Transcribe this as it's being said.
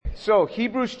So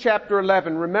Hebrews chapter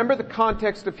 11. Remember the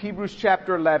context of Hebrews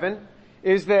chapter 11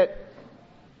 is that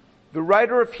the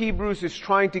writer of Hebrews is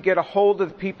trying to get a hold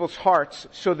of people's hearts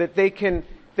so that they can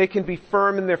be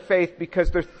firm in their faith, because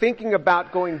they're thinking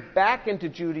about going back into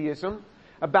Judaism,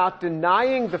 about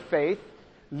denying the faith,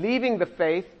 leaving the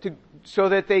faith, so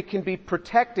that they can be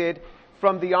protected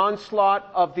from the onslaught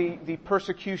of the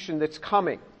persecution that's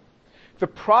coming. The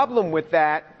problem with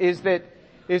that is that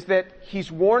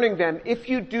he's warning them, if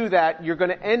you do that, you're going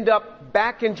to end up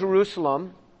back in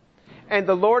Jerusalem, and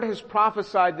the Lord has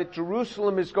prophesied that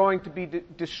Jerusalem is going to be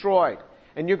destroyed.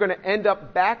 And you're going to end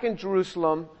up back in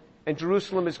Jerusalem, and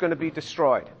Jerusalem is going to be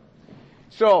destroyed.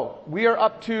 So, we are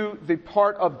up to the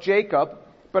part of Jacob,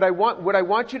 but what I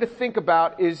want you to think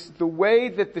about is the way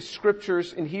that the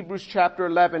scriptures in Hebrews chapter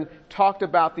 11 talked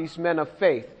about these men of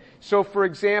faith. So, for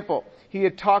example, he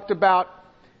had talked about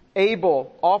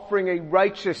Abel offering a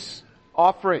righteous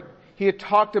offering. He had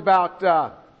talked about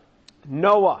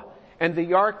Noah and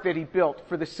the ark that he built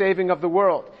for the saving of the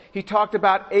world. He talked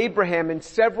about Abraham and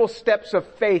several steps of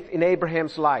faith in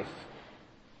Abraham's life.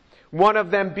 One of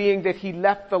them being that he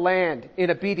left the land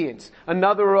in obedience.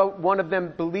 Another one of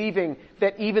them believing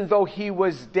that even though he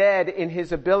was dead in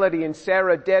his ability, and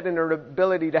Sarah dead in her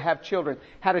ability to have children,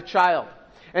 had a child.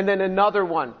 And then another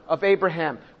one of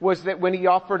Abraham was that when he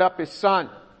offered up his son.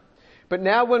 But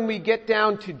now when we get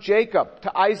down to Jacob,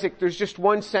 to Isaac, there's just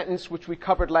one sentence which we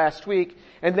covered last week.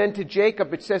 And then to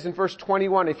Jacob, it says in verse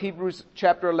 21 of Hebrews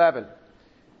chapter 11,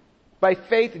 by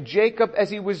faith Jacob, as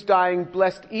he was dying,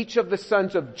 blessed each of the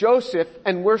sons of Joseph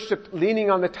and worshipped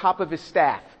leaning on the top of his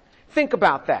staff. Think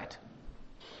about that.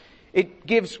 It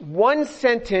gives one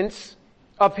sentence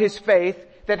of his faith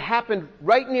that happened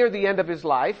right near the end of his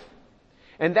life.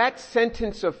 And that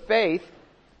sentence of faith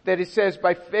that it says,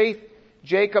 by faith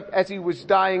Jacob, as he was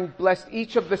dying, blessed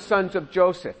each of the sons of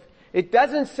Joseph. It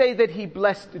doesn't say that he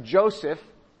blessed Joseph.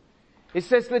 It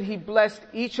says that he blessed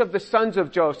each of the sons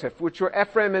of Joseph, which were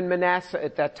Ephraim and Manasseh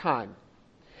at that time.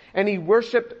 And he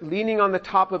worshipped leaning on the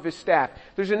top of his staff.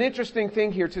 There's an interesting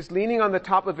thing here. It says leaning on the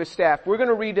top of his staff. We're going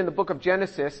to read in the book of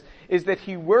Genesis is that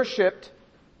he worshipped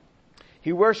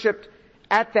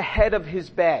at the head of his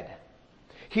bed.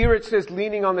 Here it says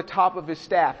leaning on the top of his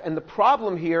staff. And the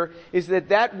problem here is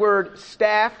that word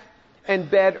staff and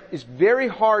bed is very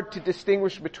hard to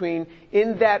distinguish between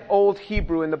in that old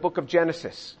Hebrew in the book of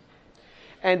Genesis.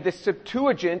 And the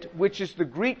Septuagint, which is the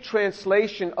Greek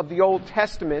translation of the Old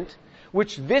Testament,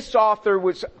 which this author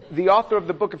was, the author of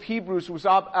the book of Hebrews was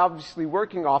obviously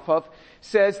working off of,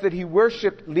 says that he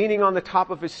worshipped leaning on the top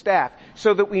of his staff.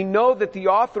 So that we know that the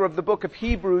author of the book of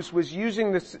Hebrews was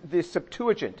using the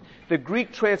Septuagint, the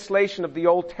Greek translation of the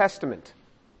Old Testament,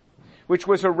 which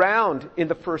was around in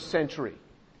the first century.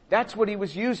 That's what he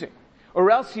was using. Or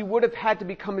else he would have had to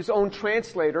become his own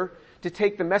translator to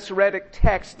take the Masoretic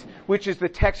text, which is the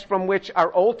text from which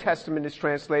our Old Testament is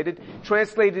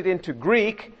translated into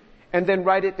Greek, and then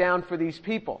write it down for these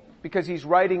people, because he's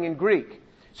writing in Greek.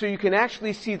 So you can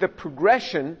actually see the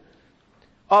progression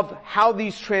of how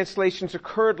these translations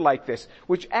occurred like this,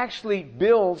 which actually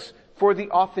builds for the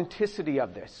authenticity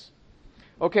of this.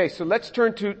 Okay, so let's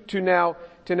turn to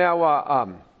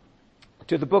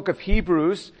the book of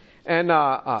Hebrews, and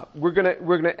we're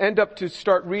gonna end up to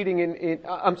start reading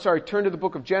turn to the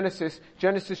book of Genesis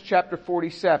chapter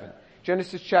 47.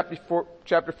 Genesis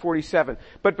chapter 47.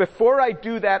 But before I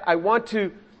do that, I want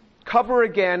to cover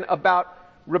again about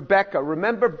Rebekah.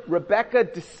 Remember, Rebekah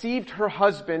deceived her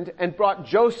husband and brought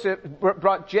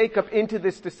Jacob into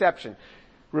this deception.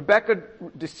 Rebekah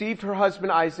deceived her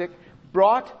husband Isaac,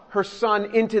 brought her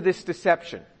son into this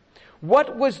deception.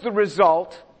 What was the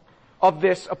result of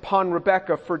this upon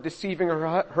Rebekah for deceiving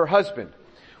her husband?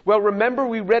 Well, remember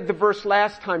we read the verse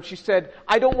last time. She said,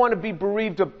 I don't want to be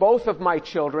bereaved of both of my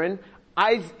children.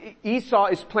 Esau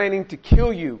is planning to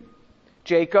kill you,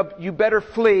 Jacob. You better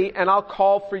flee, and I'll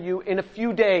call for you in a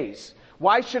few days.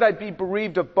 Why should I be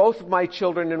bereaved of both of my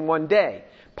children in one day?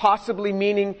 Possibly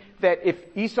meaning that if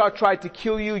Esau tried to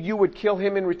kill you, you would kill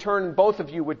him in return and both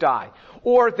of you would die.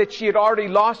 Or that she had already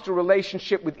lost a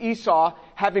relationship with Esau,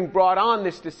 having brought on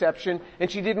this deception,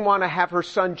 and she didn't want to have her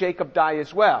son Jacob die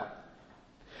as well.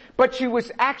 But she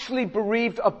was actually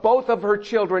bereaved of both of her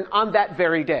children on that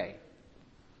very day.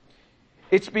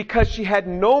 It's because she had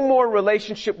no more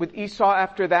relationship with Esau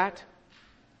after that.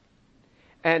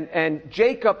 And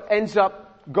Jacob ends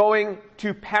up going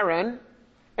to Paran,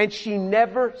 and she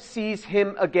never sees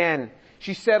him again.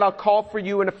 She said, I'll call for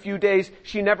you in a few days.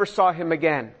 She never saw him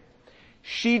again.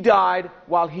 She died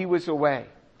while he was away.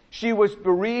 She was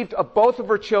bereaved of both of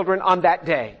her children on that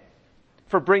day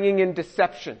for bringing in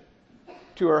deception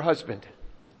to her husband.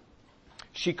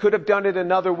 She could have done it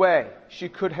another way. She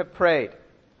could have prayed.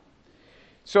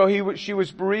 So she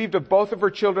was bereaved of both of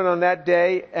her children on that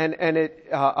day,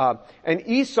 and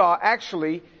Esau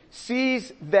actually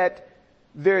sees that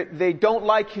they don't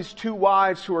like his two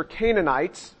wives who are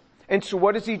Canaanites. And so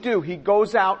what does he do? He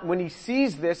goes out, when he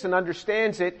sees this and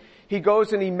understands it, he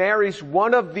goes and he marries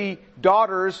one of the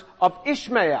daughters of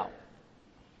Ishmael,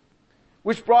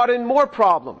 which brought in more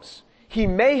problems. He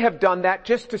may have done that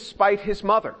just to spite his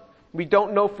mother. We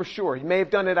don't know for sure. He may have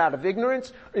done it out of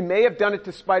ignorance, or he may have done it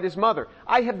to spite his mother.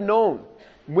 I have known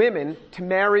women to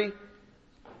marry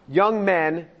young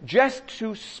men just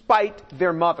to spite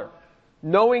their mother,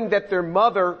 knowing that their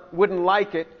mother wouldn't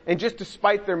like it, and just to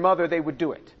spite their mother, they would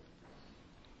do it.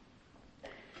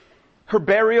 Her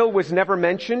burial was never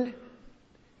mentioned.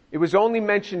 It was only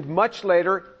mentioned much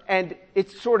later, and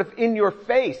it's sort of in your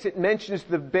face. It mentions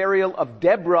the burial of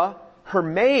Deborah, her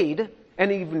maid,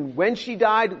 and even when she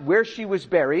died, where she was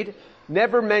buried.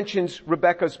 Never mentions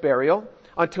Rebekah's burial,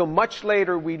 until much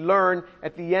later we learn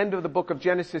at the end of the book of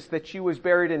Genesis that she was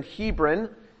buried in Hebron,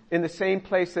 in the same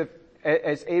place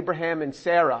as Abraham and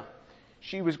Sarah.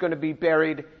 She was going to be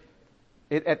buried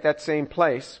at that same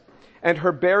place. And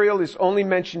her burial is only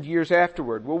mentioned years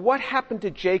afterward. Well, what happened to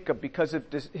Jacob because of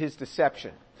his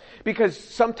deception? Because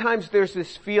sometimes there's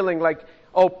this feeling like,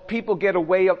 oh, people get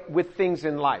away with things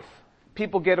in life.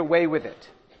 People get away with it.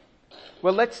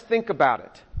 Well, let's think about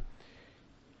it.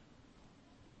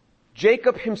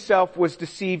 Jacob himself was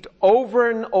deceived over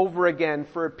and over again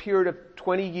for a period of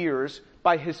 20 years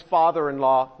by his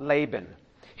father-in-law, Laban.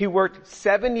 He worked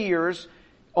 7 years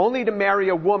only to marry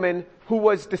a woman who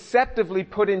was deceptively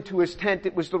put into his tent.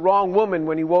 It was the wrong woman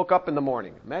when he woke up in the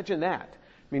morning. Imagine that. I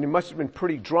mean, he must have been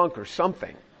pretty drunk or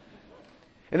something.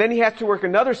 And then he has to work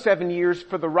another 7 years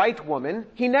for the right woman.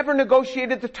 He never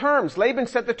negotiated the terms. Laban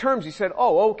set the terms. He said,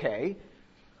 oh, okay.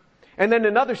 And then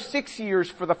another 6 years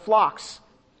for the flocks.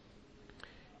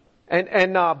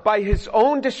 And by his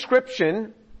own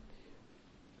description,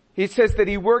 he says that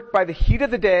he worked by the heat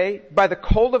of the day, by the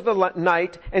cold of the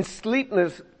night, and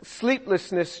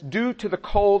sleeplessness due to the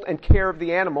cold and care of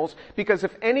the animals, because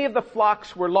if any of the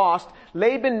flocks were lost,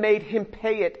 Laban made him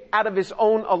pay it out of his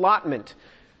own allotment,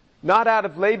 not out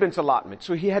of Laban's allotment.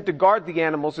 So he had to guard the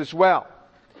animals as well.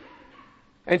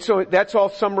 And so that's all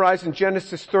summarized in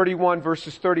Genesis 31,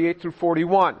 verses 38 through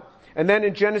 41. And then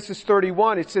in Genesis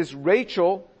 31, it says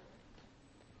Rachel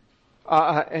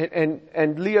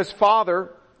and Leah's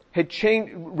father had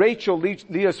changed,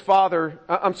 Leah's father,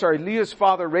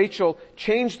 Rachel,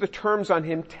 changed the terms on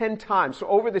him 10 times. So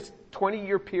over this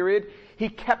 20-year period, he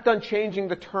kept on changing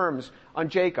the terms on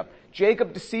Jacob.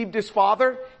 Jacob deceived his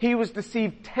father. He was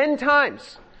deceived 10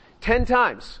 times. 10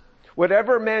 times.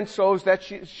 Whatever a man sows, that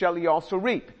shall he also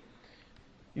reap.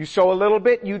 You sow a little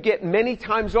bit, you get many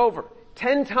times over.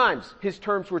 10 times his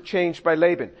terms were changed by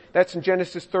Laban. That's in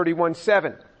Genesis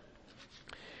 31:7.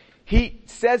 He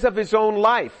says of his own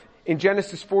life, in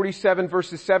Genesis 47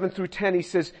 verses 7 through 10, he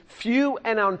says, few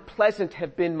and unpleasant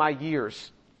have been my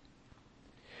years.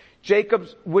 Jacob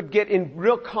would get in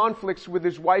real conflicts with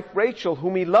his wife Rachel,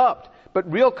 whom he loved, but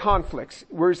real conflicts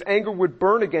where his anger would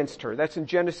burn against her. That's in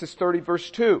Genesis 30 verse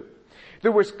 2.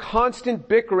 There was constant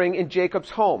bickering in Jacob's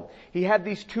home. He had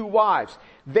these two wives.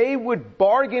 They would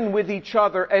bargain with each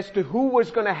other as to who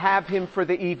was going to have him for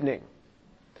the evening.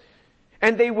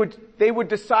 And they would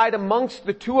decide amongst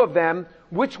the two of them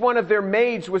which one of their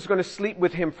maids was going to sleep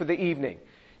with him for the evening.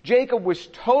 Jacob was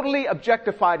totally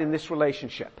objectified in this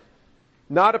relationship.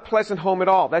 Not a pleasant home at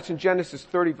all. That's in Genesis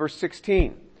 30 verse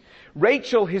 16.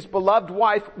 Rachel, his beloved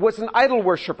wife, was an idol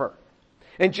worshiper.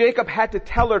 And Jacob had to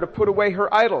tell her to put away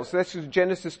her idols. That's in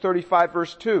Genesis 35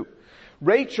 verse 2.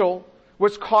 Rachel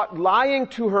was caught lying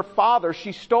to her father.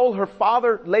 She stole her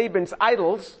father Laban's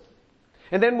idols.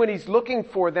 And then when he's looking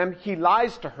for them, he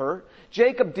lies to her.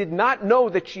 Jacob did not know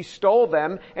that she stole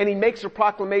them, and he makes a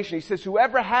proclamation. He says,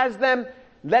 whoever has them,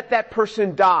 let that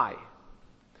person die.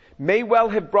 May well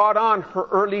have brought on her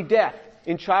early death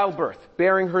in childbirth,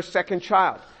 bearing her second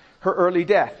child, her early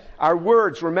death. Our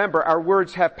words, remember, our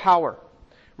words have power.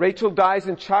 Rachel dies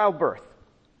in childbirth.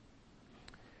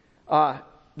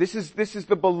 This is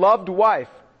the beloved wife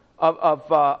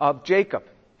of Jacob.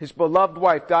 His beloved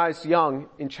wife dies young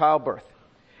in childbirth.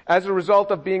 As a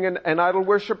result of being an idol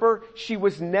worshiper, she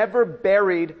was never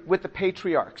buried with the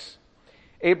patriarchs.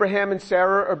 Abraham and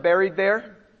Sarah are buried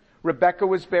there. Rebekah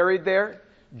was buried there.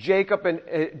 Jacob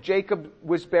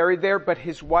was buried there, but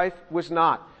his wife was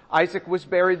not. Isaac was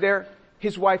buried there.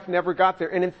 His wife never got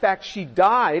there. And in fact, she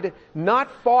died not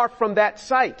far from that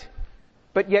site.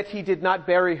 but yet he did not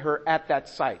bury her at that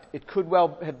site. It could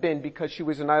well have been because she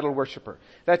was an idol worshiper.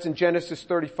 That's in Genesis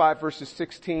 35 verses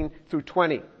 16 through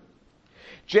 20.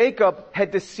 Jacob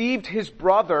had deceived his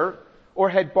brother, or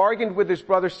had bargained with his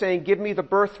brother saying, give me the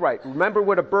birthright. Remember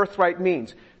what a birthright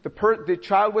means. The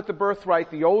child with the birthright,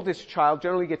 the oldest child,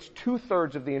 generally gets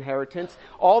 2/3 of the inheritance.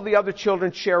 All the other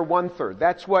children share 1/3.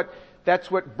 That's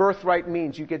what birthright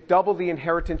means. You get double the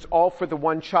inheritance all for the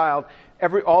one child.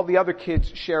 All the other kids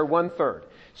share 1/3.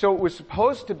 So it was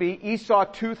supposed to be Esau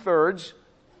 2/3,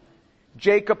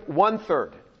 Jacob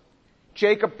 1/3.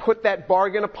 Jacob put that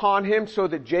bargain upon him so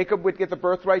that Jacob would get the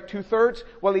birthright 2/3.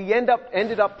 Well, he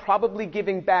ended up probably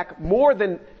giving back more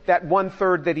than that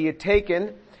 1/3 that he had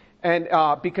taken, and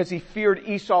because he feared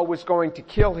Esau was going to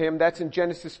kill him. That's in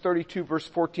Genesis 32 verse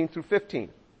 14 through 15.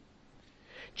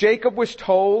 Jacob was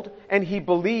told, and he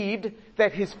believed,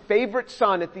 that his favorite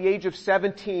son at the age of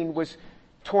 17 was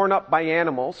torn up by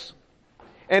animals.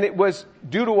 And it was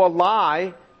due to a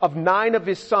lie of 9 of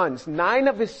his sons. 9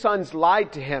 of his sons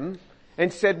lied to him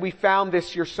and said, we found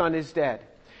this, your son is dead.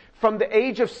 From the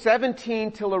age of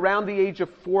 17 till around the age of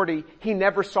 40, he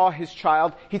never saw his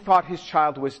child. He thought his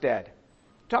child was dead.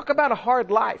 Talk about a hard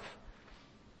life.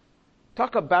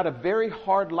 Talk about a very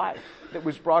hard life that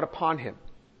was brought upon him.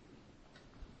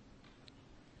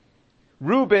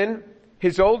 Reuben,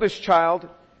 his oldest child,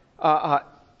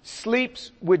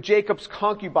 sleeps with Jacob's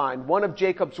concubine, one of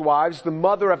Jacob's wives, the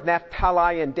mother of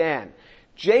Naphtali and Dan.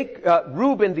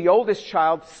 Reuben, the oldest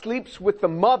child, sleeps with the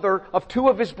mother of 2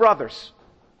 of his brothers.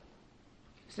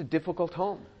 It's a difficult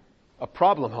home, a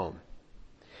problem home.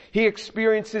 He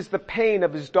experiences the pain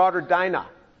of his daughter Dinah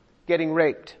getting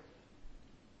raped.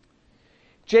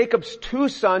 Jacob's 2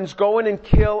 sons go in and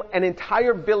kill an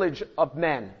entire village of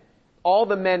men. All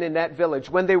the men in that village,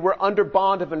 when they were under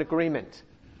bond of an agreement.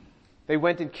 They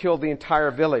went and killed the entire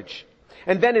village.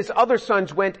 And then his other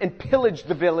sons went and pillaged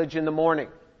the village in the morning.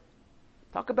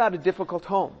 Talk about a difficult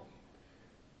home.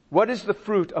 What is the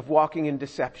fruit of walking in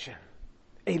deception?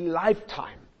 A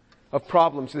lifetime of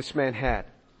problems this man had.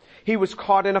 He was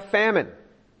caught in a famine.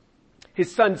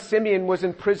 His son Simeon was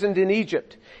imprisoned in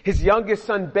Egypt. His youngest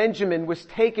son Benjamin was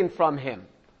taken from him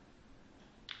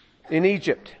in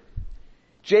Egypt.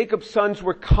 Jacob's sons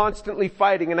were constantly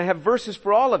fighting, and I have verses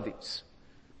for all of these.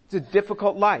 It's a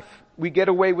difficult life. We get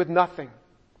away with nothing.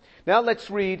 Now let's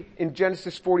read in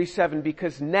Genesis 47,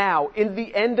 because now, in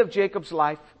the end of Jacob's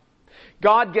life,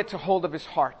 God gets a hold of his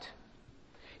heart.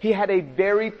 He had a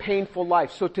very painful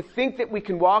life. So to think that we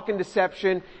can walk in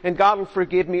deception and God will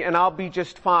forgive me and I'll be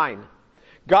just fine.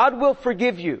 God will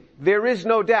forgive you. There is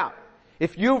no doubt.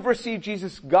 If you've received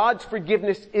Jesus, God's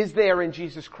forgiveness is there in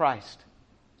Jesus Christ.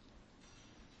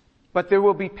 But there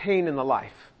will be pain in the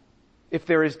life if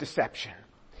there is deception.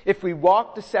 If we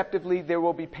walk deceptively, there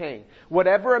will be pain.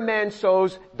 Whatever a man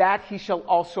sows, that he shall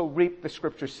also reap, the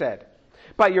scripture said.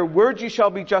 By your words you shall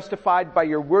be justified, by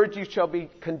your words you shall be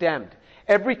condemned.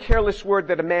 Every careless word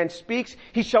that a man speaks,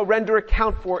 he shall render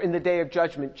account for in the day of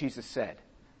judgment, Jesus said.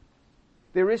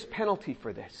 There is penalty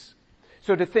for this.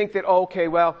 So to think that,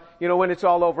 when it's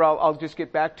all over, I'll just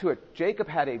get back to it. Jacob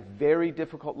had a very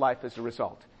difficult life as a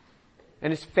result.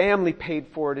 And his family paid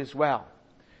for it as well.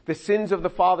 The sins of the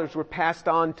fathers were passed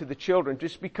on to the children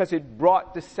just because it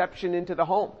brought deception into the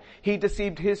home. He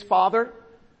deceived his father.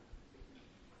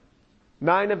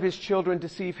 9 of his children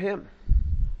deceive him.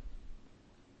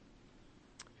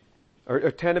 Or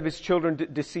 10 of his children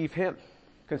deceive him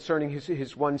concerning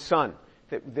his one son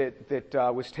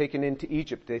that was taken into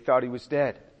Egypt. They thought he was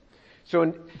dead. So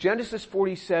in Genesis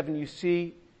 47, you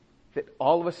see that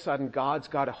all of a sudden God's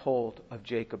got a hold of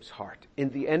Jacob's heart. In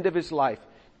the end of his life,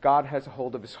 God has a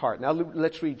hold of his heart. Now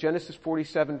let's read Genesis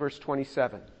 47 verse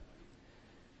 27.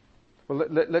 Well,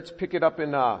 let's pick it up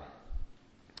in,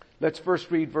 let's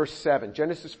first read verse 7.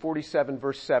 Genesis 47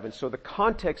 verse 7. So the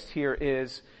context here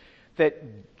is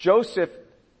that Joseph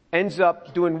ends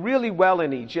up doing really well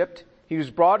in Egypt. He was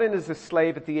brought in as a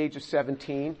slave at the age of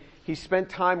 17. He spent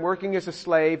time working as a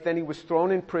slave. Then he was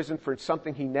thrown in prison for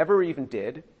something he never even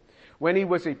did. When he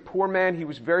was a poor man, he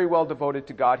was very well devoted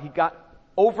to God. He got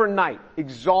overnight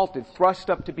exalted, thrust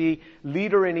up to be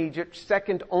leader in Egypt,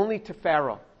 second only to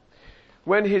Pharaoh.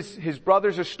 When his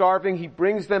brothers are starving, he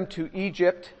brings them to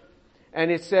Egypt.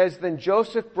 And it says, then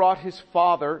Joseph brought his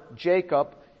father,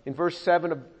 Jacob, in verse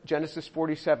 7 of Genesis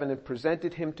 47, and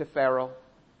presented him to Pharaoh.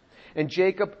 And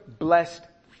Jacob blessed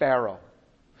Pharaoh.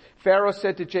 Pharaoh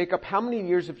said to Jacob, how many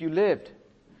years have you lived?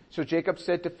 So Jacob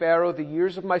said to Pharaoh, the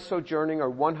years of my sojourning are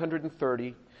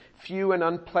 130. Few and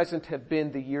unpleasant have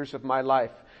been the years of my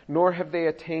life, nor have they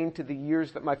attained to the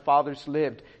years that my fathers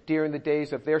lived during the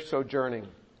days of their sojourning.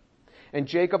 And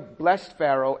Jacob blessed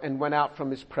Pharaoh and went out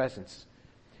from his presence.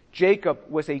 Jacob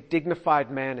was a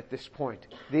dignified man at this point.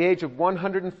 At the age of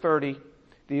 130,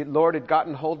 the Lord had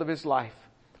gotten hold of his life.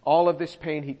 All of this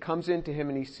pain, he comes into him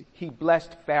and he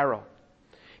blessed Pharaoh.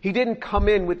 He didn't come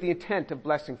in with the intent of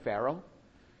blessing Pharaoh,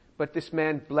 but this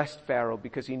man blessed Pharaoh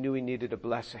because he knew he needed a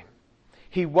blessing.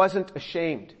 He wasn't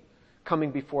ashamed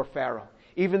coming before Pharaoh.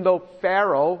 Even though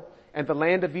Pharaoh and the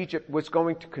land of Egypt was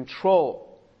going to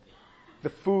control the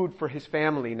food for his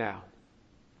family now.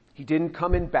 He didn't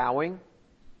come in bowing.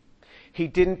 He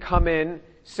didn't come in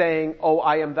saying, "Oh,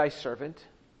 I am thy servant."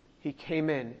 He came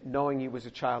in knowing he was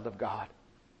a child of God.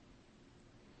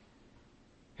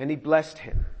 And he blessed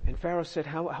him. And Pharaoh said,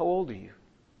 how old are you?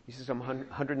 He says, I'm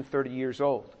 130 years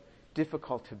old.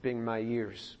 Difficult to bring my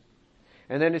years.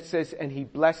 And then it says, and he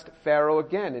blessed Pharaoh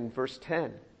again in verse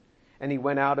 10. And he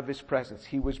went out of his presence.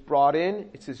 He was brought in.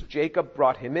 It says Jacob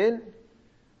brought him in.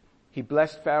 He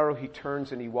blessed Pharaoh. He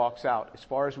turns and he walks out. As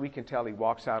far as we can tell, he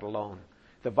walks out alone.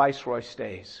 The viceroy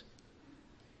stays.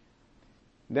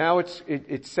 Now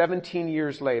it's 17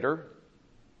 years later.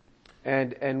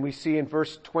 And we see in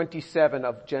verse 27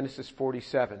 of Genesis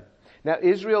 47. Now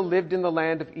Israel lived in the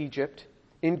land of Egypt,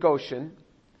 in Goshen,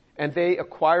 and they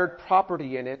acquired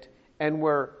property in it and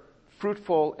were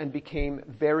fruitful and became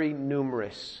very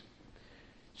numerous.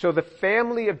 So the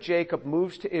family of Jacob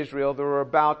moves to Israel. There were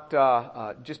about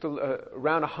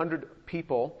around 100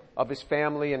 people of his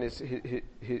family and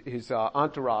his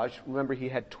entourage. Remember, he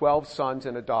had 12 sons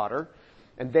and a daughter,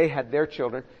 and they had their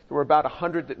children. There were about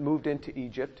 100 that moved into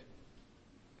Egypt.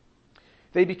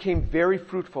 They became very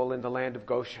fruitful in the land of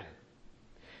Goshen.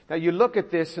 Now you look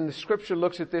at this, and the scripture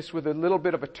looks at this with a little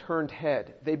bit of a turned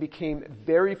head. They became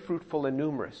very fruitful and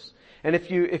numerous. And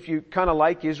if you kind of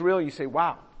like Israel, you say,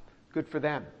 wow, good for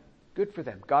them. Good for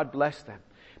them. God bless them.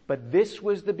 But this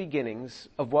was the beginnings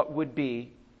of what would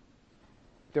be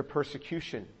their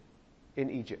persecution in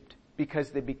Egypt,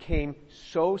 because they became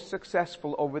so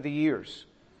successful over the years.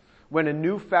 When a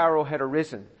new Pharaoh had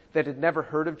arisen that had never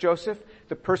heard of Joseph,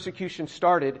 the persecution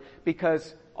started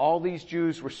because all these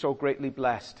Jews were so greatly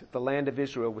blessed. The land of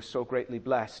Israel was so greatly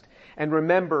blessed. And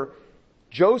remember,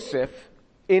 Joseph,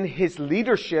 in his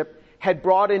leadership, had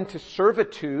brought into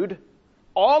servitude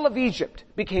all of Egypt,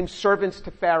 became servants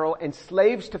to Pharaoh and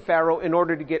slaves to Pharaoh in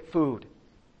order to get food.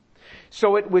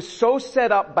 So it was so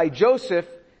set up by Joseph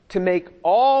to make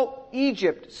all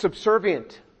Egypt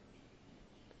subservient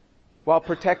while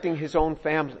protecting his own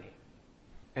family.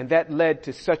 And that led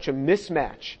to such a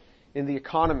mismatch in the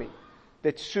economy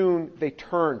that soon they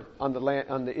turned on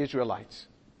the Israelites.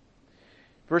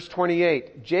 Verse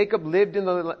 28, Jacob lived in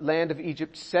the land of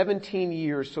Egypt 17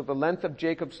 years, so the length of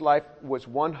Jacob's life was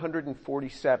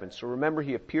 147. So remember,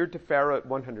 he appeared to Pharaoh at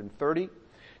 130.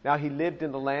 Now he lived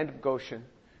in the land of Goshen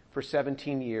for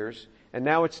 17 years, and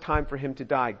now it's time for him to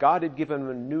die. God had given him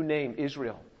a new name,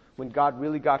 Israel, when God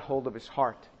really got hold of his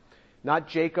heart. Not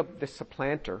Jacob the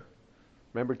supplanter.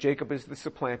 Remember, Jacob is the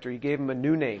supplanter. He gave him a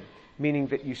new name, meaning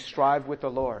that you strive with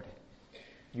the Lord.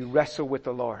 You wrestle with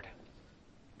the Lord.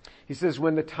 He says,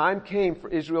 when the time came for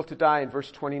Israel to die, in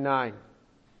verse 29,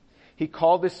 he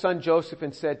called his son Joseph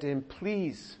and said to him,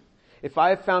 please, if I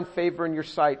have found favor in your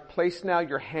sight, place now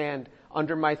your hand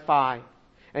under my thigh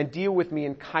and deal with me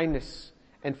in kindness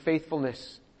and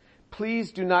faithfulness.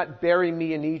 Please do not bury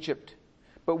me in Egypt,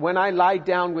 but when I lie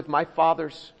down with my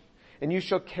fathers, and you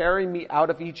shall carry me out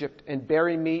of Egypt and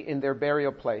bury me in their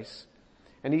burial place.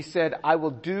 And he said, I will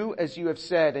do as you have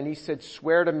said. And he said,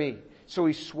 swear to me. So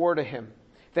he swore to him.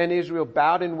 Then Israel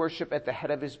bowed in worship at the head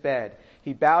of his bed.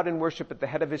 He bowed in worship at the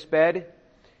head of his bed.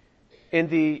 In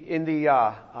the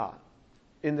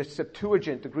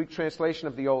Septuagint, the Greek translation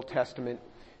of the Old Testament,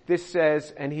 this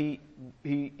says, and he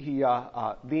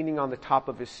leaning on the top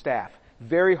of his staff.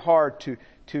 Very hard to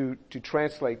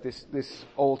translate this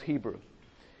old Hebrew.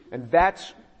 And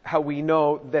that's how we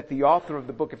know that the author of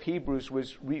the book of Hebrews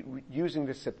was using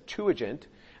the Septuagint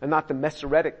and not the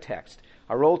Masoretic text.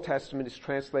 Our Old Testament is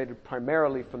translated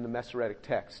primarily from the Masoretic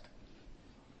text.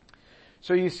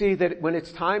 So you see that when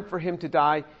it's time for him to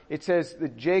die, it says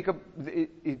that Jacob,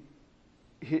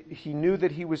 he knew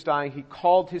that he was dying. He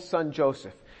called his son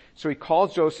Joseph. So he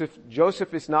calls Joseph.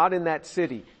 Joseph is not in that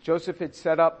city. Joseph had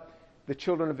set up the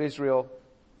children of Israel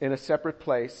in a separate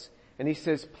place. And he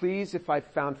says, please, if I've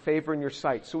found favor in your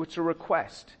sight. So it's a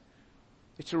request.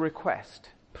 It's a request.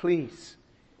 Please,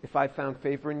 if I've found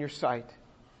favor in your sight,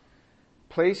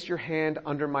 place your hand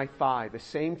under my thigh. The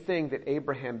same thing that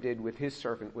Abraham did with his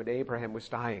servant when Abraham was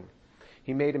dying.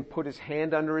 He made him put his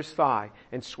hand under his thigh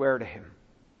and swear to him.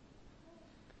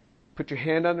 Put your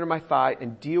hand under my thigh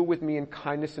and deal with me in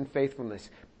kindness and faithfulness.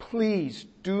 Please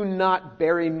do not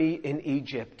bury me in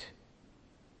Egypt.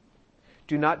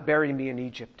 Do not bury me in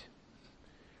Egypt.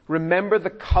 Remember the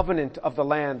covenant of the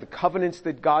land, the covenants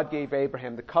that God gave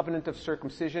Abraham, the covenant of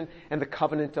circumcision and the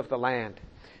covenant of the land.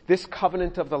 This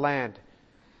covenant of the land.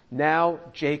 Now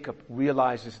Jacob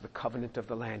realizes the covenant of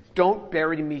the land. Don't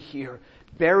bury me here.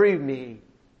 Bury me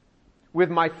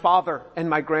with my father and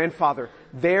my grandfather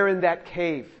there in that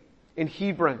cave in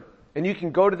Hebron. And you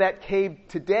can go to that cave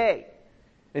today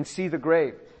and see the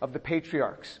grave of the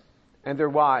patriarchs and their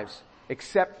wives,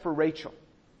 except for Rachel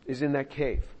is in that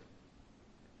cave.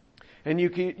 And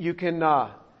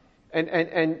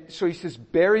so he says,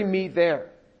 bury me there,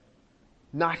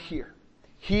 not here.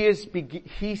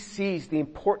 He sees the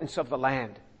importance of the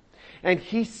land. And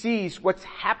he sees what's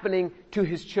happening to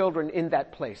his children in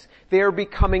that place. They are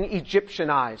becoming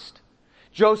Egyptianized.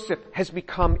 Joseph has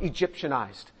become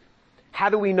Egyptianized. How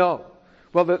do we know?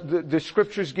 Well, the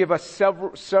scriptures give us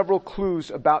several clues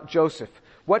about Joseph.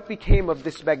 What became of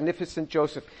this magnificent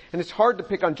Joseph? And it's hard to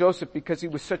pick on Joseph because he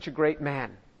was such a great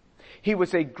man. He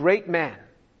was a great man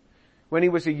when he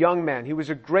was a young man. He was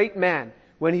a great man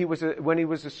when he was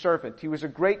a servant. He was a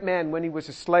great man when he was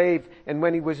a slave and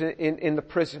when he was in the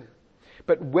prison.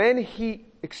 But when he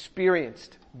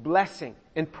experienced blessing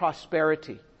and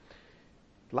prosperity,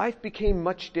 life became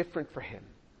much different for him.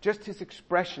 Just his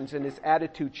expressions and his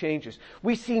attitude changes.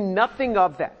 We see nothing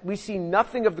of that. We see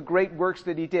nothing of the great works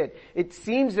that he did. It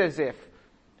seems as if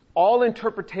all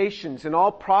interpretations and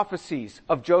all prophecies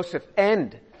of Joseph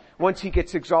end once he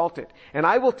gets exalted. And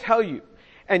I will tell you,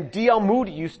 and D.L.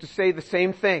 Moody used to say the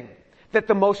same thing, that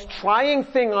the most trying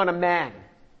thing on a man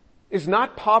is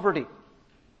not poverty.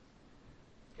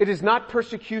 It is not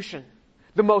persecution.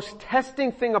 The most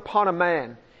testing thing upon a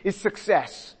man is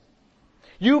success.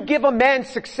 You give a man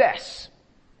success,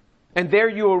 and there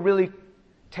you will really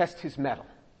test his mettle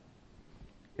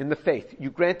in the faith. You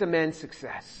grant a man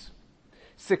success.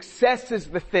 Success is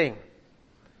the thing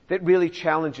that really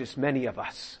challenges many of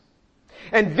us.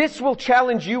 And this will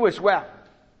challenge you as well.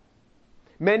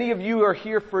 Many of you are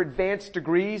here for advanced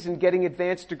degrees and getting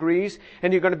advanced degrees,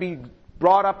 and you're going to be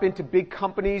brought up into big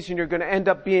companies, and you're going to end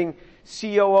up being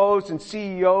COOs and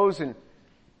CEOs and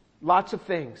lots of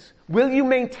things. Will you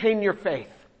maintain your faith?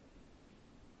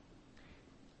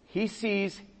 He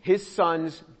sees his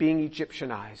sons being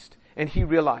Egyptianized, and he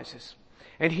realizes.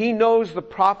 And he knows the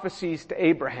prophecies to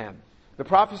Abraham. The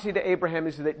prophecy to Abraham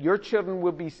is that your children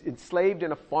will be enslaved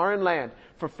in a foreign land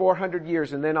for 400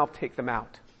 years, and then I'll take them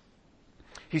out.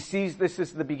 He sees this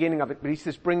as the beginning of it, but he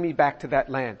says, bring me back to that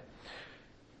land.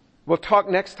 We'll talk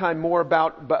next time more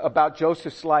about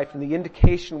Joseph's life and the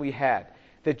indication we had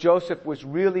that Joseph was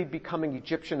really becoming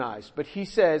Egyptianized. But he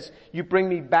says, you bring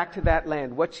me back to that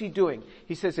land. What's he doing?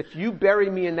 He says, if you bury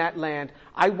me in that land,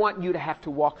 I want you to have to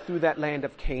walk through that land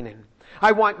of Canaan.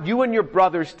 I want you and your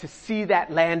brothers to see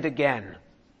that land again.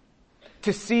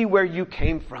 To see where you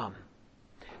came from.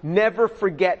 Never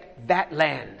forget that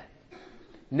land.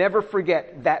 Never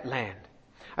forget that land.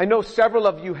 I know several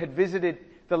of you had visited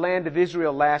the land of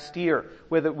Israel last year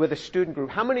with a student group.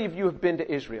 How many of you have been to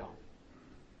Israel?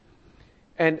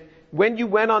 And when you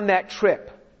went on that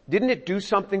trip, didn't it do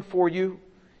something for you?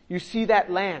 You see that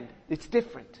land. It's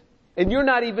different. And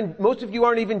most of you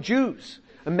aren't even Jews.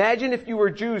 Imagine if you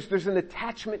were Jews, there's an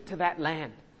attachment to that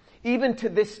land. Even to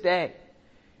this day,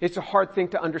 it's a hard thing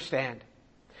to understand.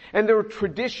 And there were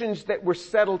traditions that were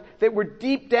settled, that were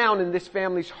deep down in this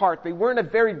family's heart. They weren't a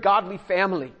very godly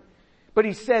family. But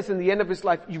he says in the end of his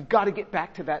life, you've got to get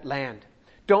back to that land.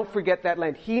 Don't forget that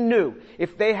land. He knew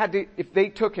if they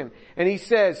took him, and he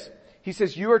says,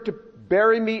 you are to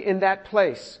bury me in that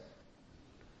place.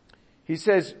 He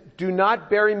says, do not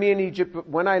bury me in Egypt, but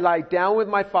when I lie down with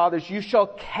my fathers, you shall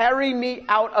carry me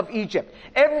out of Egypt.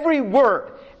 Every word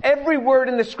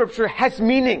in the scripture has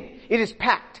meaning. It is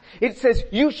packed. It says,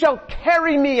 you shall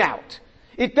carry me out.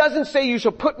 It doesn't say you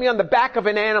shall put me on the back of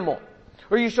an animal,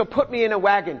 or you shall put me in a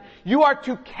wagon. You are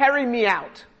to carry me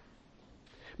out.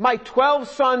 My 12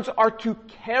 sons are to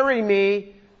carry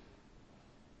me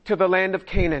to the land of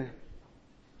Canaan,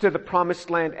 to the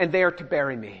promised land, and they are to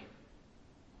bury me.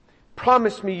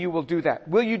 Promise me you will do that.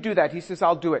 Will you do that? He says,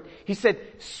 I'll do it. He said,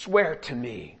 swear to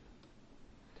me.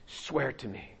 Swear to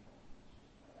me.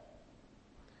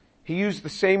 He used the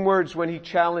same words when he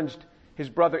challenged his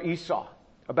brother Esau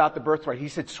about the birthright. He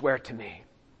said, swear to me.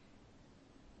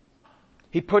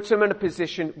 He puts him in a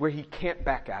position where he can't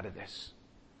back out of this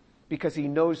because he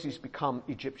knows he's become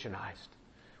Egyptianized.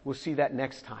 We'll see that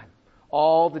next time.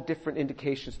 All the different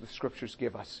indications the scriptures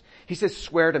give us. He says,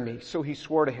 swear to me. So he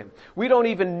swore to him. We don't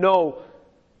even know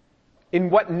in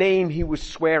what name he was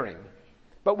swearing.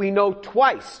 But we know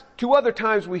twice, 2 other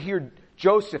times we hear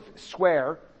Joseph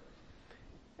swear,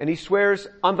 and he swears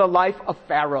on the life of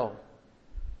Pharaoh.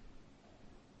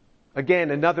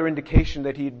 Again, another indication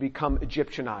that he had become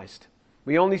Egyptianized.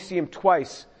 We only see him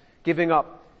twice giving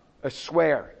up a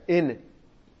swear in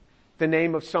the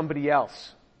name of somebody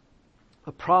else.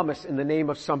 A promise in the name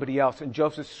of somebody else. And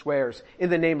Joseph swears in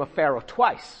the name of Pharaoh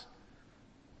twice.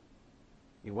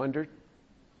 You wondered,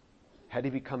 had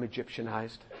he become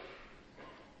Egyptianized?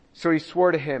 So he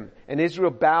swore to him, and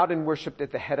Israel bowed and worshipped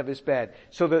at the head of his bed.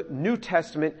 So the New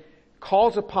Testament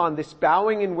calls upon this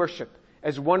bowing in worship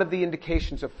as one of the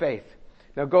indications of faith.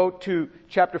 Now go to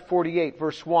chapter 48,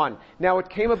 verse 1. Now it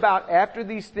came about after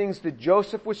these things that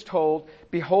Joseph was told,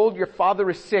 "Behold, your father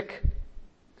is sick."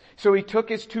 So he took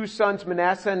his 2 sons,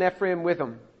 Manasseh and Ephraim, with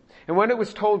him. And when it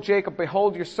was told Jacob,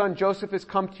 "Behold, your son Joseph has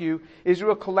come to you,"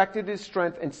 Israel collected his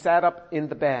strength and sat up in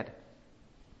the bed.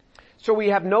 So we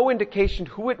have no indication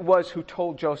who it was who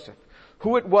told Joseph,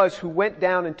 who it was who went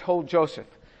down and told Joseph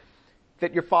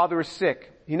that your father is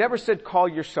sick. He never said, "Call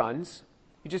your sons."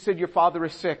 He just said, "Your father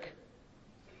is sick.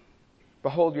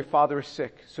 Behold, your father is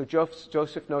sick." So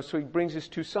Joseph knows, so he brings his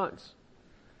 2 sons.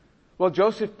 Well,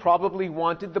 Joseph probably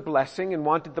wanted the blessing and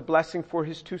wanted the blessing for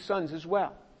his 2 sons as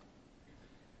well.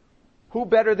 Who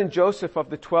better than Joseph of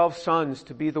the 12 sons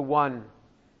to be the one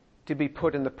to be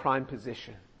put in the prime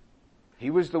position?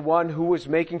 He was the one who was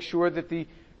making sure that the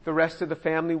rest of the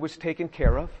family was taken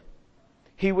care of.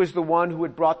 He was the one who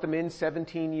had brought them in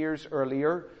 17 years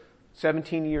earlier,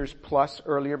 17 years plus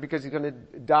earlier, because he's going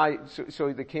to die.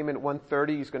 So they came in at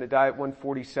 130. He's going to die at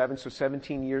 147, so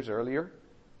 17 years earlier.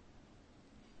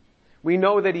 We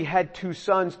know that he had 2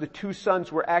 sons. The 2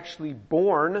 sons were actually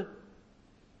born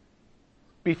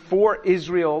before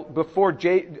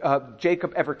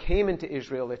Jacob ever came into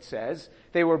Israel, it says.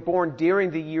 They were born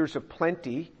during the years of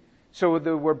plenty. So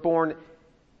they were born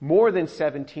more than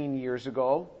 17 years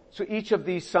ago. So each of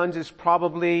these sons is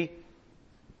probably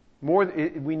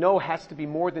we know has to be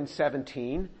more than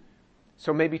 17.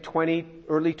 So maybe 20,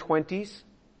 early 20s.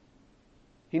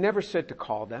 He never said to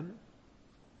call them.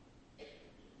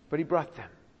 But he brought them,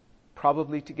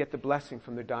 probably to get the blessing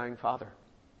from their dying father.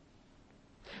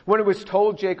 When it was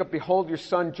told Jacob, "Behold, your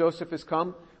son Joseph has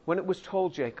come," when it was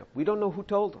told Jacob, we don't know who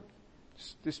told him,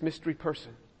 this mystery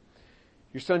person.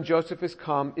 "Your son Joseph has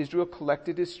come," Israel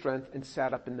collected his strength and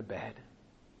sat up in the bed.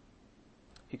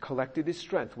 He collected his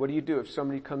strength. What do you do if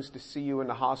somebody comes to see you in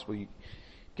the hospital? You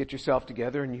get yourself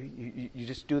together and you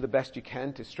just do the best you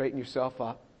can to straighten yourself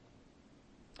up.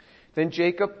 Then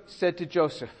Jacob said to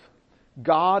Joseph,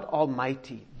 "God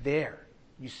Almighty," there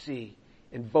you see,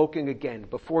 invoking again.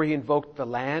 Before he invoked the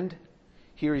land,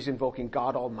 here he's invoking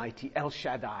God Almighty, El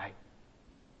Shaddai.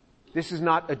 This is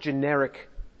not a generic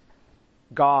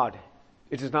God.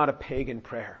 It is not a pagan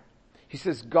prayer. He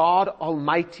says, "God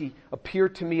Almighty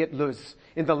appeared to me at Luz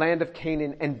in the land of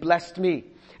Canaan and blessed me.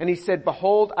 And he said,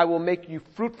 Behold, I will make you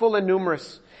fruitful and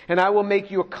numerous, and I will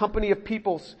make you a company of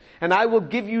peoples, and I will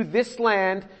give you this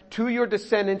land to your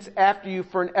descendants after you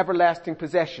for an everlasting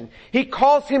possession." He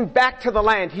calls him back to the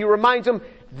land. He reminds him,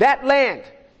 that land,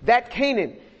 that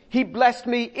Canaan, he blessed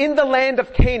me in the land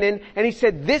of Canaan, and he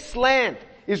said, this land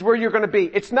is where you're going to be.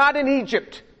 It's not in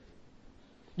Egypt.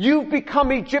 You've become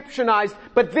Egyptianized,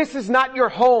 but this is not your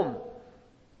home.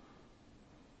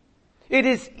 It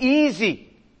is easy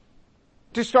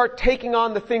to start taking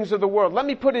on the things of the world. Let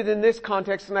me put it in this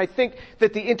context, and I think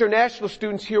that the international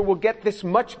students here will get this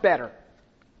much better.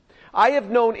 I have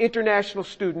known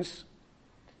internationals to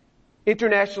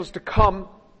come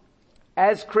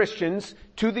as Christians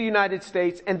to the United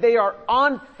States, and they are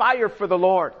on fire for the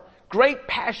Lord. Great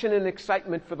passion and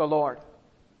excitement for the Lord.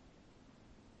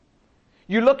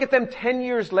 You look at them 10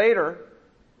 years later,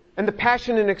 and the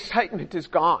passion and excitement is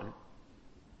gone.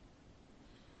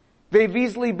 They've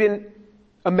easily been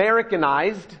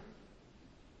Americanized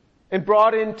and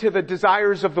brought into the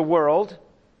desires of the world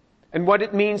and what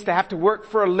it means to have to work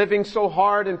for a living so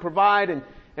hard and provide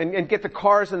and get the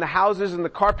cars and the houses and the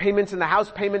car payments and the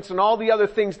house payments and all the other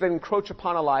things that encroach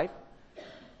upon a life.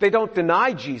 They don't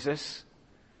deny Jesus,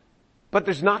 but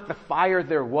there's not the fire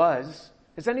there was.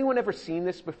 Has anyone ever seen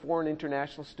this before in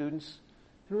international students?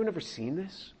 Anyone ever seen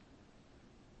this?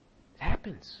 It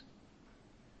happens.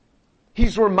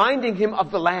 He's reminding him of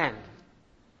the land.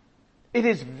 It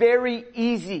is very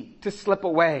easy to slip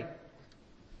away.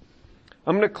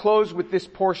 I'm going to close with this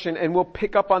portion, and we'll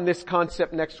pick up on this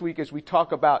concept next week as we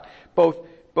talk about both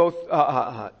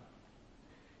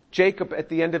Jacob at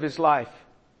the end of his life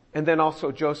and then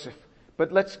also Joseph.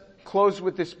 But let's close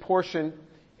with this portion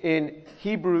in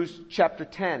Hebrews chapter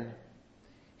 10.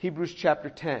 Hebrews chapter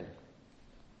 10.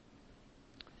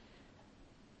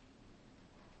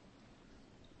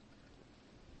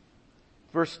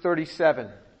 Verse 37.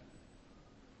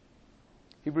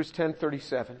 Hebrews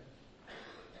 10:37.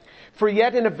 For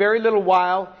yet in a very little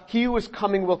while, he who is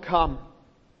coming will come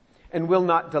and will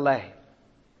not delay.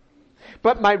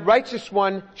 But my righteous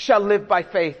one shall live by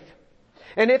faith.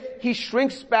 And if he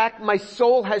shrinks back, my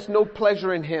soul has no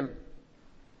pleasure in him.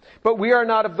 But we are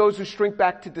not of those who shrink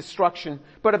back to destruction,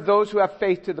 but of those who have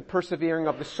faith to the persevering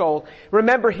of the soul.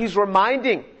 Remember, he's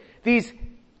reminding these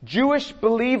Jewish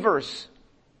believers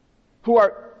who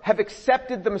have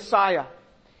accepted the Messiah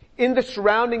in the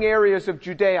surrounding areas of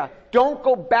Judea. Don't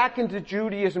go back into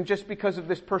Judaism just because of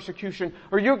this persecution,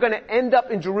 or you're going to end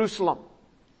up in Jerusalem.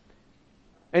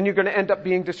 And you're going to end up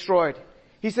being destroyed.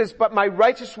 He says, but my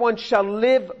righteous one shall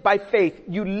live by faith.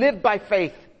 You live by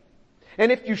faith.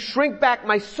 And if you shrink back,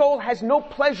 my soul has no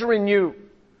pleasure in you.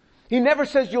 He never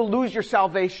says you'll lose your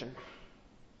salvation.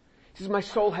 He says, my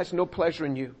soul has no pleasure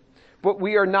in you. But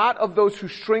we are not of those who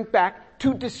shrink back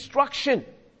to destruction.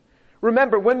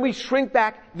 Remember, when we shrink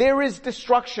back, there is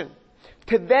destruction.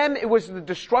 To them, it was the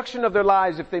destruction of their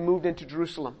lives if they moved into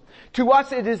Jerusalem. To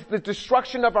us, it is the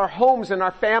destruction of our homes and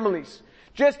our families.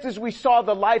 Just as we saw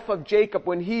the life of Jacob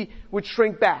when he would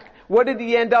shrink back. What did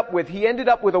he end up with? He ended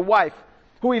up with a wife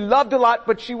who he loved a lot,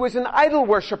 but she was an idol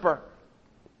worshiper.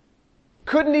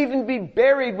 Couldn't even be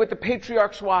buried with the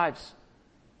patriarch's wives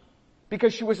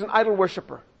because she was an idol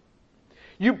worshiper.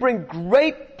 You bring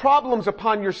great problems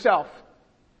upon yourself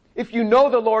if you know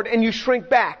the Lord and you shrink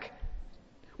back.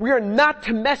 We are not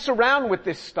to mess around with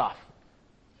this stuff.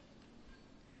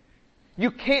 You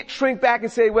can't shrink back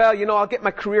and say, well, I'll get my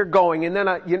career going and then,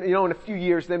 in a few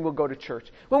years, then we'll go to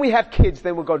church. When we have kids,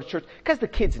 then we'll go to church. Because the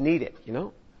kids need it,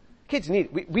 Kids need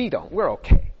it. We don't. We're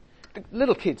okay. The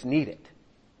little kids need it.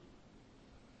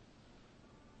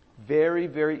 Very,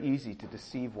 very easy to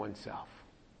deceive oneself.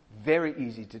 Very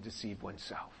easy to deceive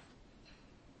oneself.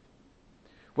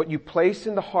 What you place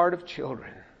in the heart of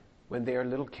children when they are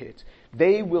little kids,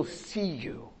 they will see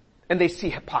you and they see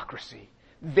hypocrisy.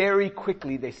 Very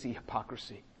quickly they see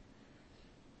hypocrisy.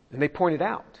 And they point it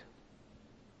out.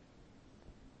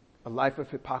 A life of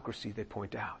hypocrisy, they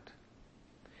point out.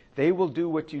 They will do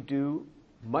what you do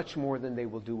much more than they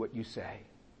will do what you say.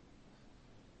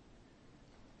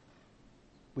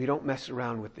 We don't mess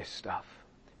around with this stuff.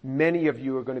 Many of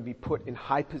you are going to be put in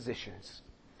high positions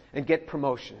and get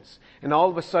promotions. And all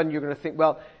of a sudden you're going to think,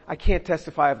 well, I can't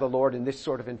testify of the Lord in this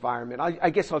sort of environment. I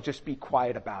guess I'll just be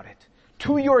quiet about it.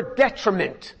 To your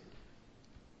detriment.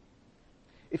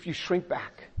 If you shrink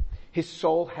back, his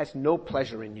soul has no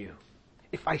pleasure in you.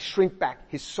 If I shrink back,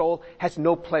 his soul has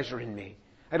no pleasure in me.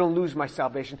 I don't lose my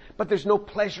salvation, but there's no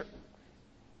pleasure.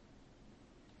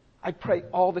 I pray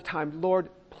all the time, Lord,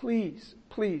 please,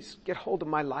 please get hold of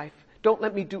my life. Don't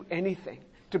let me do anything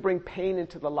to bring pain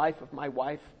into the life of my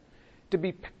wife,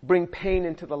 bring pain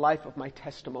into the life of my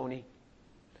testimony.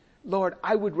 Lord,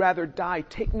 I would rather die.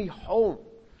 Take me home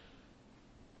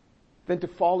than to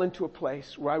fall into a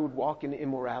place where I would walk in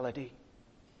immorality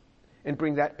and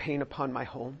bring that pain upon my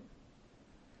home,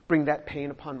 bring that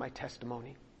pain upon my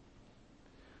testimony.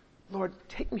 Lord,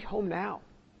 take me home now.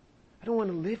 I don't want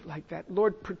to live like that.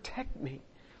 Lord, protect me.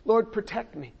 Lord,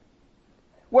 protect me.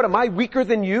 What, am I weaker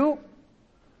than you?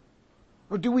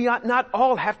 Or do we not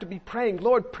all have to be praying,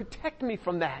 Lord, protect me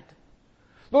from that?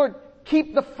 Lord,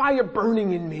 keep the fire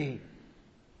burning in me.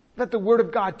 Let the Word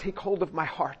of God take hold of my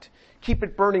heart. Keep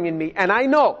it burning in me. And I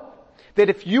know that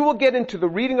if you will get into the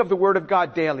reading of the Word of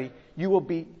God daily, you will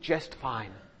be just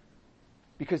fine.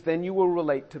 Because then you will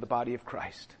relate to the body of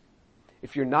Christ.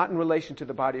 If you're not in relation to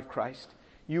the body of Christ,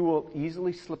 you will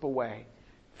easily slip away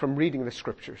from reading the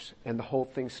Scriptures and the whole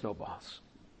thing snowballs.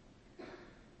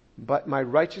 But my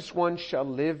righteous one shall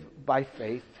live by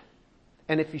faith,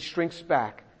 and if he shrinks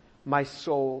back, my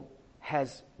soul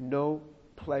has no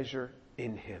pleasure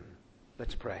in him.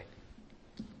 Let's pray.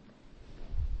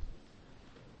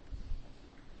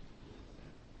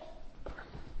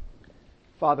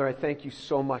 Father, I thank you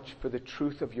so much for the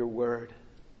truth of your word.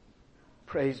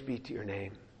 Praise be to your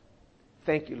name.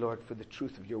 Thank you, Lord, for the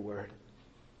truth of your word.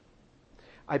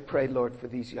 I pray, Lord, for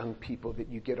these young people that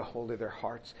you get a hold of their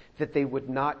hearts, that they would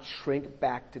not shrink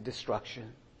back to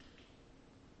destruction.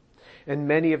 And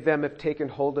many of them have taken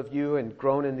hold of you and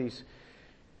grown in these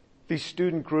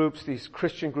student groups, these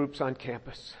Christian groups on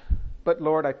campus. But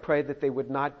Lord, I pray that they would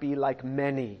not be like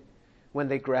many when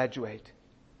they graduate,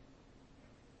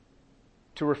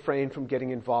 to refrain from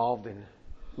getting involved in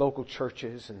local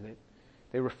churches and that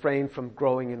they refrain from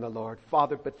growing in the Lord.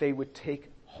 Father, but they would take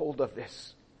hold of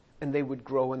this and they would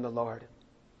grow in the Lord.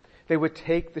 They would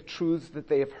take the truths that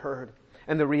they have heard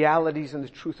and the realities and the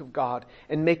truth of God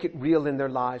and make it real in their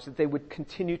lives, that they would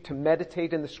continue to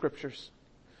meditate in the Scriptures,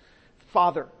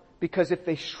 Father, because if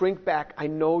they shrink back, I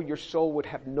know your soul would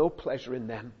have no pleasure in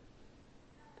them,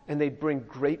 and they'd bring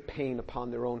great pain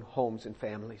upon their own homes and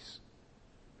families.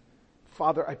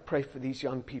 Father, I pray for these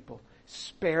young people.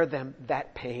 Spare them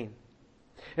that pain.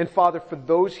 And Father, for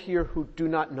those here who do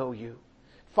not know you,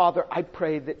 Father, I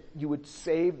pray that you would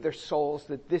save their souls,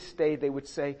 that this day they would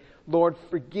say, Lord,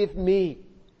 forgive me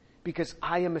because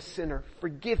I am a sinner.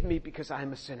 Forgive me because I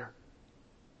am a sinner.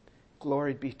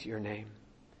 Glory be to your name.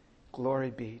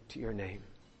 Glory be to your name.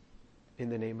 In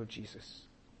the name of Jesus.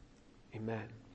 Amen.